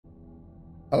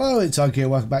Hello, it's Ike here.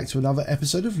 Welcome back to another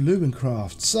episode of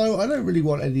Lumencraft. So I don't really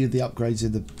want any of the upgrades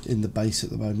in the base at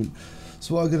the moment.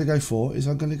 So what I'm going to go for is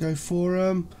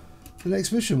the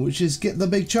next mission, which is get the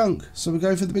big chunk. So we're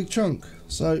going for the big chunk.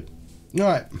 So,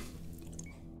 right.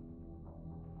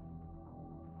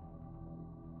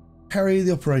 Carry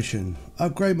the operation.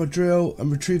 Upgrade my drill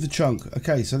and retrieve the chunk.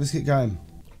 Okay, so let's get going.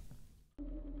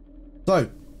 So,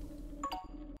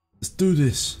 let's do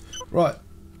this. Right.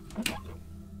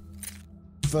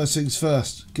 First things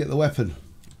first, get the weapon.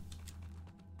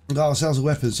 We got ourselves a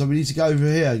weapon, so we need to go over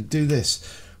here and do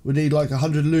this. We need like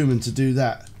 100 lumen to do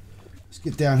that. Let's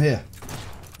get down here.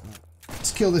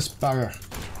 Let's kill this bugger.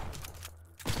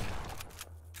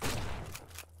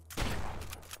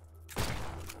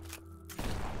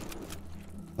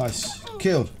 Nice,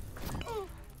 killed.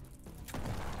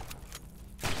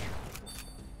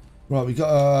 Right, we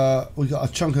got a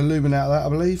chunk of lumen out of that, I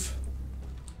believe.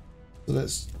 So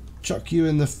let's chuck you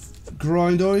in the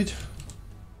grindoid.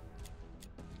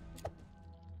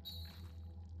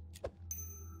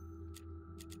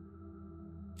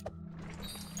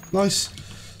 Nice.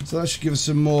 So that should give us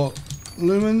some more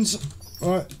lumens.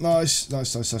 Alright, nice.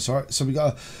 Alright, so we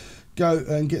gotta go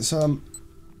and get some.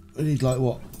 We need like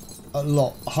what? A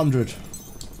lot, 100.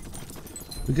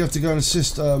 We have to go and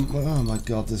assist. Oh my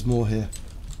god, there's more here.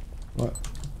 Right.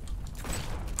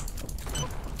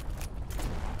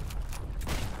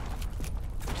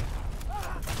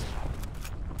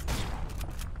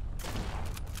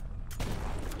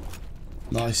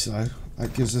 Nice, though.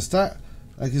 That gives us that.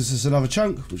 That gives us another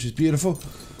chunk, which is beautiful.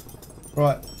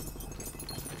 Right.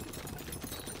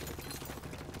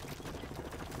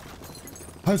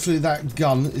 Hopefully that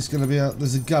gun is going to be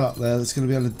there's a gun up there that's going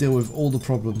to be able to deal with all the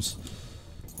problems.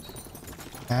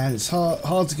 And it's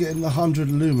hard to get in the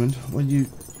 100 lumen when you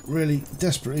really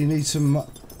desperately need some.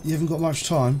 You haven't got much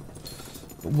time.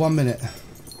 But 1 minute.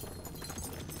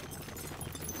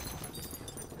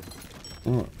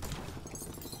 Alright.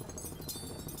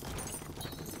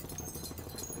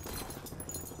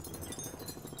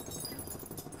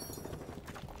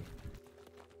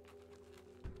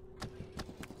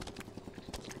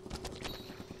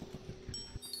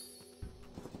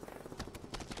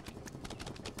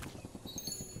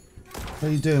 How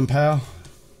you doing, pal?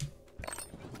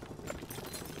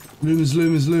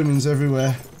 Lumens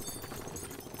everywhere.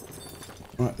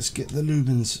 Right, let's get the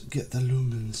lumens. Get the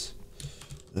lumens.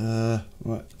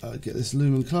 Right, get this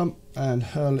lumen clump and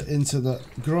hurl it into the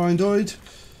grindoid.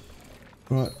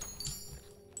 Right.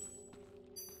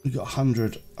 We got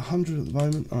 100. 100 at the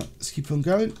moment. Alright, let's keep on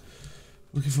going.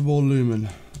 Looking for more lumen.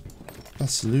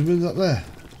 That's the lumens up there.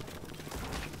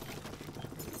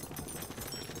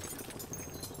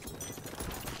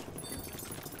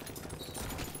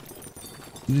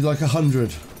 You need like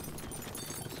 100.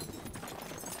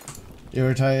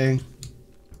 Irritating.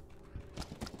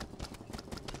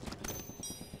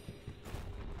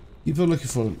 Keep on looking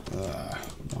for them.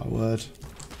 My word.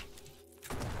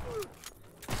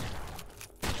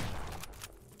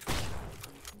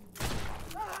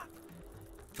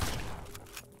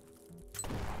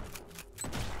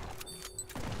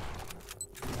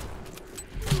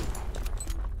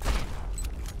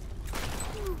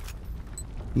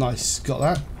 Nice, got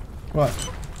that. Right.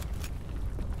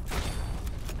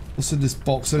 What's in this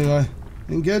box anyway?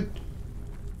 Anything good?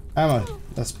 Ammo.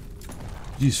 That's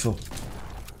useful.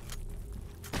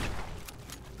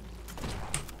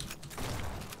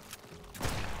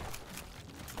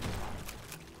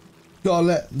 Gotta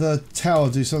let the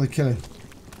tower do some of the killing.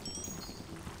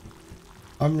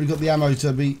 I haven't really got the ammo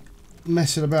to be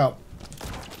messing about.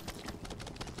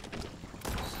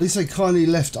 At least they kindly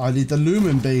left. I need the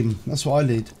lumen beam. That's what I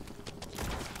need.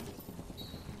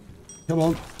 Come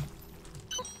on.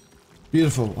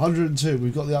 Beautiful. 102.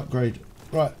 We've got the upgrade.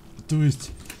 Right. Do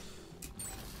it.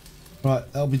 Right.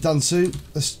 That'll be done soon.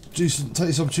 Let's take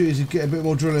this opportunity to get a bit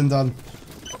more drilling done.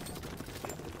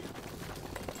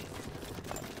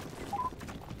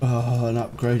 Oh, an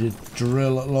upgraded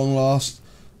drill at long last.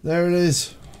 There it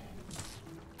is.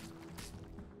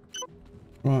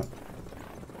 Right.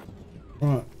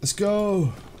 Right, let's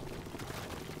go.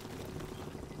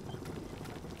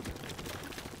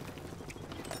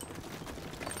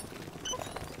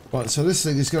 Right, so this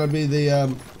thing is going to be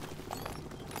the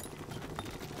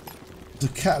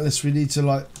catalyst we need to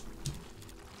like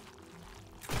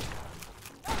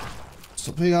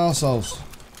stop being arseholes.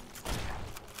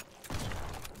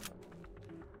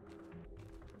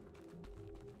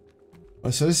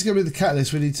 Right, so this is going to be the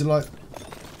catalyst we need to like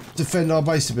defend our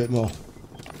base a bit more.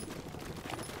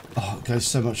 Oh, it goes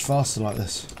so much faster like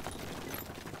this.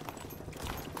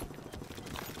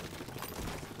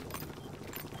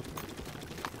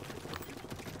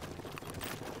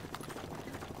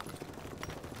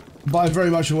 But I'm very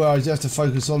much aware I have to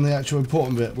focus on the actual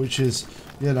important bit, which is,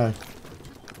 you know,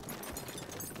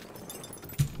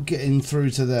 getting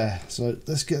through to there. So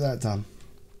let's get that done.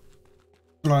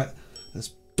 Right, let's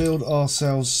build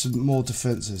ourselves some more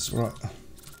defences. Right.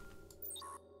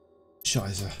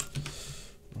 Scheiße.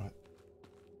 Right.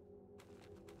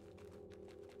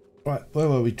 Right, where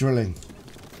were we drilling?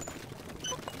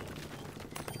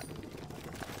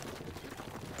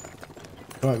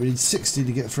 Right, we need 60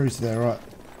 to get through to there, right.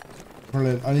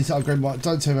 Brilliant. I need to upgrade my...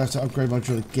 Don't tell me I have to upgrade my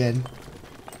drill again.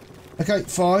 Okay,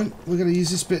 fine. We're going to use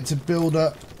this bit to build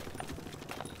a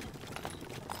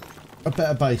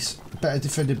better base. A better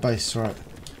defended base, right.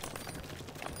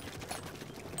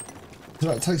 So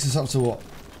that takes us up to what?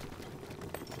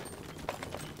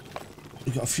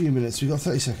 We've got a few minutes. We've got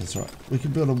 30 seconds, right. We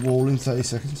can build a wall in 30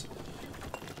 seconds.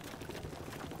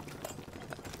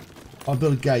 I'll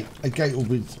build a gate. A gate will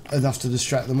be enough to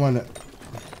distract them, won't it?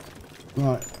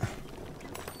 Right.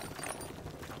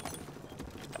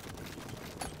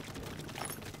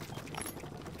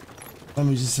 Let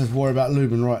me just worry about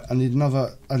lumen. Right, I need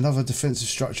another defensive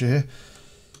structure here.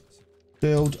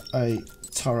 Build a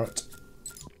turret.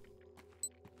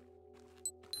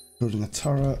 Building a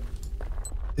turret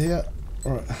here.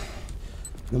 Right.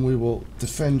 Then we will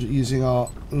defend using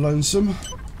our lonesome.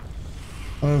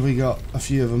 How have we got? A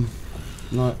few of them.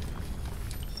 Right.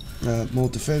 More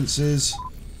defences.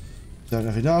 Don't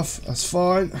have enough. That's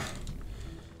fine.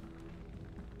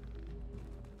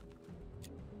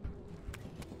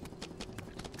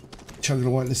 Chugging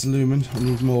away this lumen. I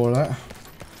need more of that.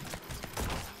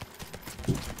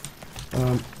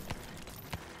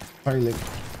 Failing.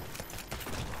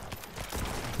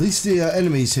 At least the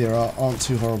enemies here aren't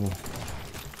too horrible.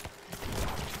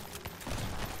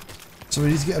 So we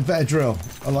need to get a better drill.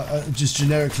 I like just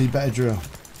generically better drill.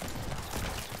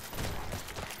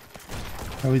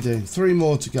 How are we doing? 3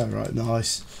 more to go. Right,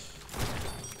 nice.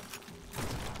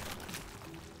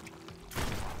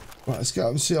 Right, let's go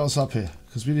up and see what's up here,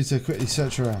 because we need to quickly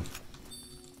search around.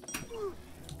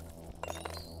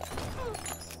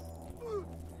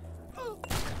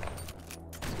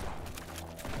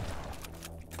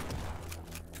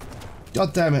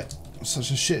 God damn it.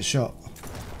 Such a shit shot.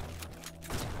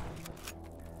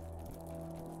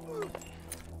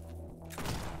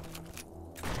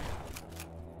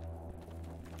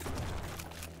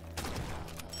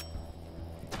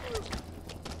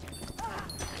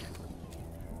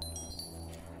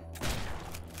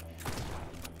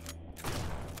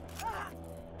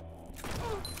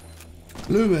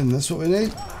 Lumen, that's what we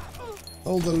need.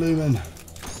 All the lumen.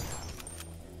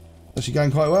 Actually going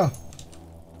quite well.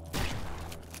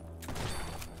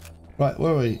 Right,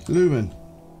 where are we? Lumen.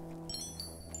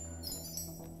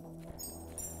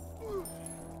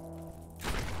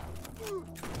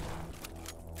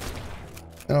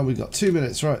 Oh, we got 2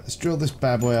 minutes. Right, let's drill this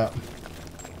bad boy out.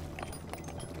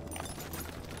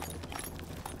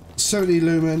 70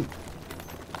 lumen.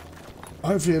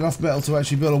 Hopefully enough metal to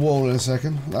actually build a wall in a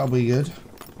second. That'll be good.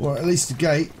 Or at least a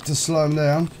gate to slow them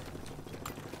down.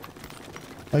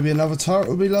 Maybe another turret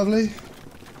would be lovely.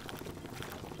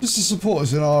 Just to support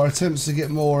us in our attempts to get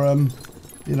more,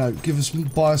 you know,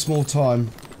 buy us more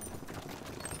time.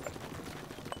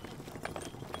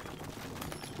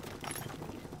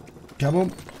 Come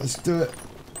on, let's do it.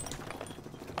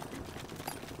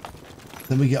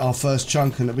 Then we get our first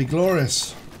chunk and it'll be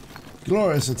glorious.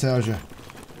 Glorious, I tell you.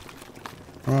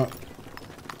 Right.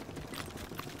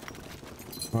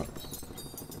 Right.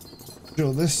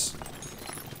 Drill this.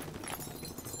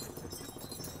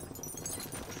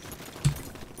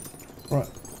 Right.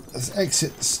 Let's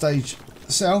exit stage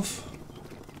south.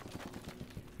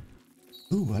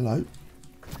 Ooh, hello.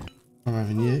 I'm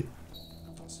having you.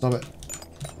 Stop it.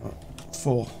 Right.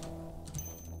 4.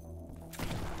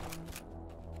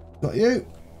 Got you.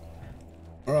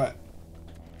 Right.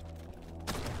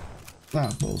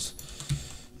 Ah, balls.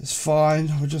 It's fine.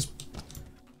 We'll just...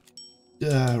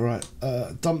 Yeah, right.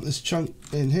 Dump this chunk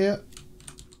in here.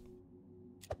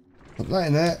 Put that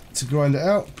in there to grind it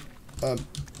out.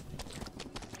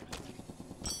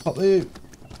 Pop you.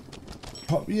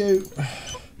 Pop you.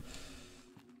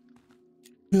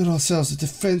 Build ourselves a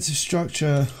defensive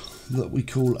structure that we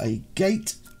call a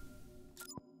gate.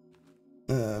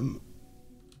 It's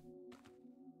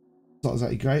not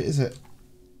exactly great, is it?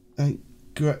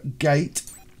 Gate.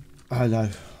 I know.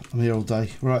 I'm here all day.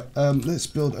 Right, let's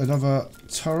build another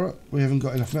turret. We haven't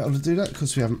got enough metal to do that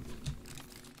because we haven't.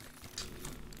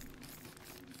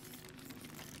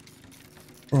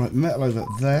 Right, metal over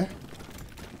there.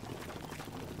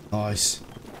 Nice.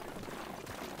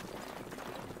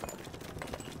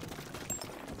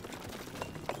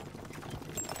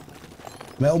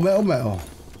 Metal, metal, metal.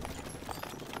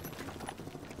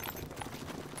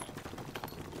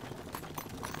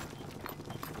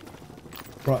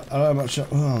 Right, I don't know how much.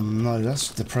 Oh no,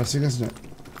 that's depressing, isn't it?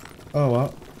 Oh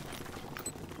well.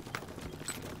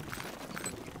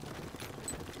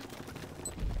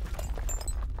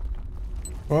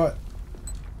 Right.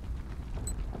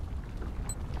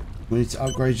 We need to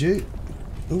upgrade you.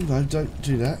 Oh no, don't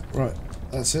do that. Right,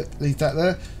 that's it. Leave that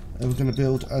there. And we're going to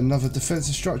build another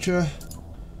defensive structure.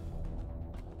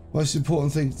 Most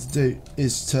important thing to do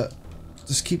is to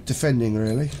just keep defending,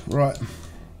 really. Right.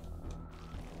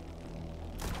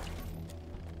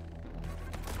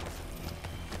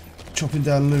 Chopping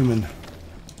down lumen.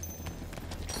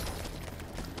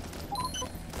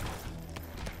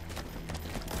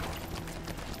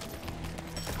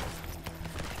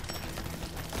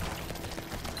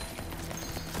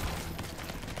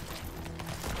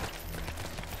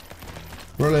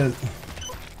 Brilliant.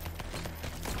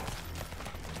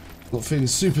 Not feeling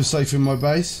super safe in my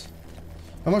base.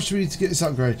 How much do we need to get this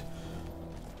upgrade?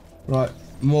 Right,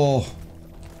 more.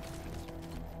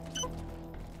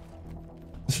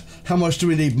 How much do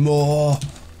we need? More.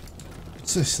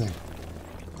 What's this thing?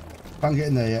 Can't get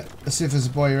in there yet. Let's see if there's a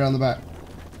boy around the back.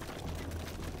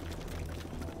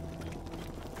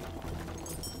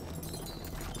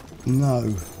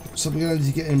 No. So we're going to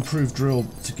need to get an improved drill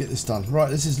to get this done. Right,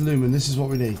 this is lumen. This is what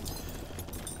we need.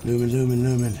 Lumen, lumen,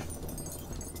 lumen.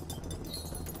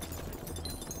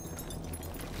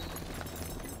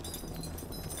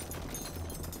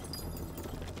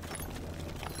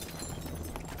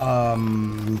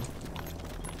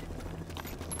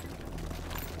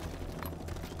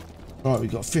 Right,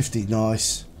 we've got 50.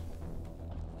 Nice.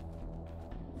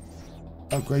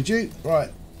 Upgrade you. Right.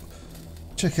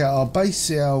 Check out our base,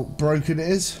 see how broken it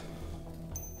is.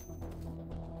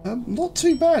 Not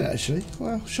too bad actually.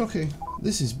 Well, shocking.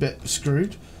 This is a bit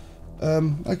screwed.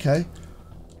 Okay.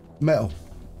 Metal.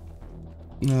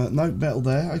 No metal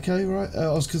there. Okay, right.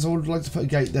 Because I would like to put a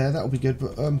gate there. That would be good.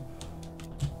 But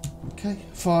okay,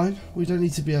 fine. We don't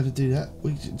need to be able to do that.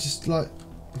 We just like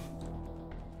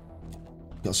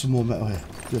got some more metal here.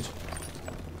 Good.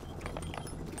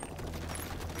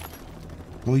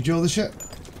 Can we drill the ship?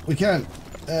 We can.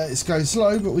 It's going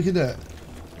slow, but we can do it.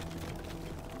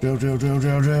 Drill, drill, drill,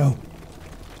 drill, drill.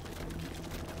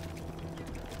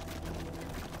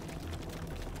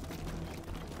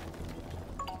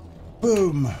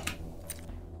 Boom.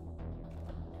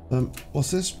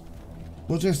 What's this?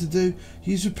 What do you have to do?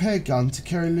 Use repair gun to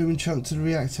carry lumen chunk to the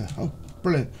reactor. Oh,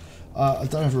 brilliant. I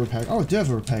don't have a repair gun. Oh, I do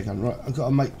have a repair gun. Right, I've got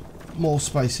to make more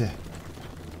space here.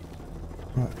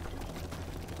 Right.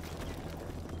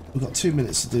 We've got 2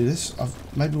 minutes to do this.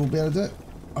 Maybe we'll be able to do it.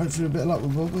 Hopefully, with a bit of luck, we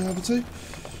will be able to.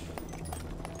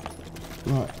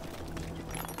 Right.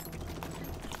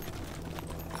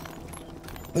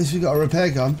 At least we got a repair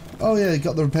gun. Oh yeah, you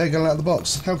got the repair gun out of the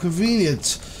box. How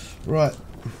convenient. Right.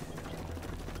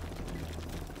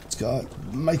 It's got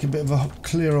to make a bit of a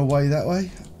clearer way that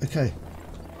way. Okay.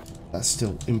 That's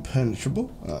still impenetrable.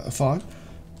 Fine.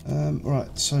 Right,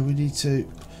 so we need to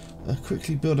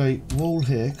quickly build a wall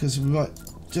here because we might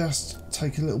just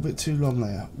take a little bit too long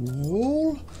there.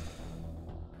 Wall.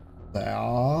 There.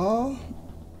 Ah.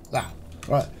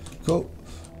 Right, cool.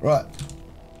 Right.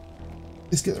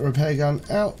 Let's get the repair gun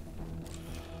out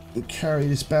and carry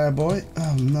this bad boy.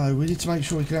 Oh no, we need to make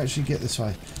sure we can actually get this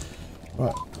way.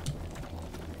 Right.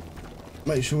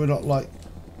 Make sure we're not like...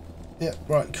 Yeah,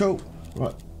 right, cool.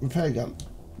 Right, repair gun.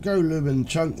 Go lumen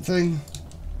chunk thing.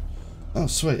 Oh,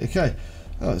 sweet, okay.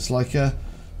 Oh, it's like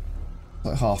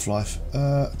Half-Life.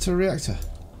 To a reactor.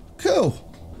 Cool.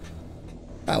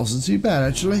 That wasn't too bad,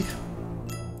 actually.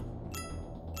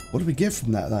 What do we get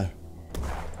from that, though?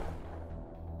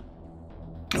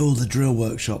 Oh, the drill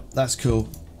workshop. That's cool.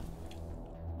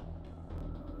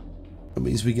 That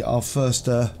means we get our first...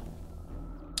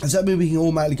 Does that mean we can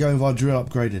automatically go with our drill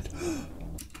upgraded?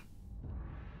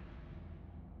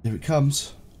 Here it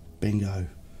comes. Bingo.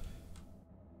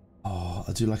 Oh,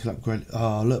 I do like an upgrade.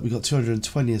 Oh, look, we got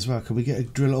 220 as well. Can we get a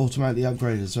drill automatically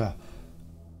upgraded as well?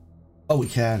 Oh, we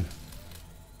can.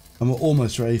 And we're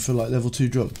almost ready for like level 2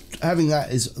 drill. Having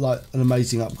that is like an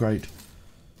amazing upgrade.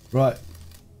 Right.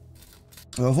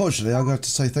 Well, unfortunately, I'm going to have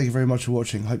to say thank you very much for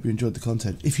watching. I hope you enjoyed the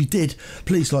content. If you did,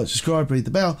 please like, subscribe, read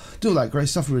the bell, do all that great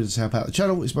stuff. It really does help out the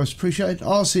channel. It's most appreciated.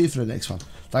 I'll see you for the next one.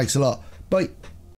 Thanks a lot. Bye.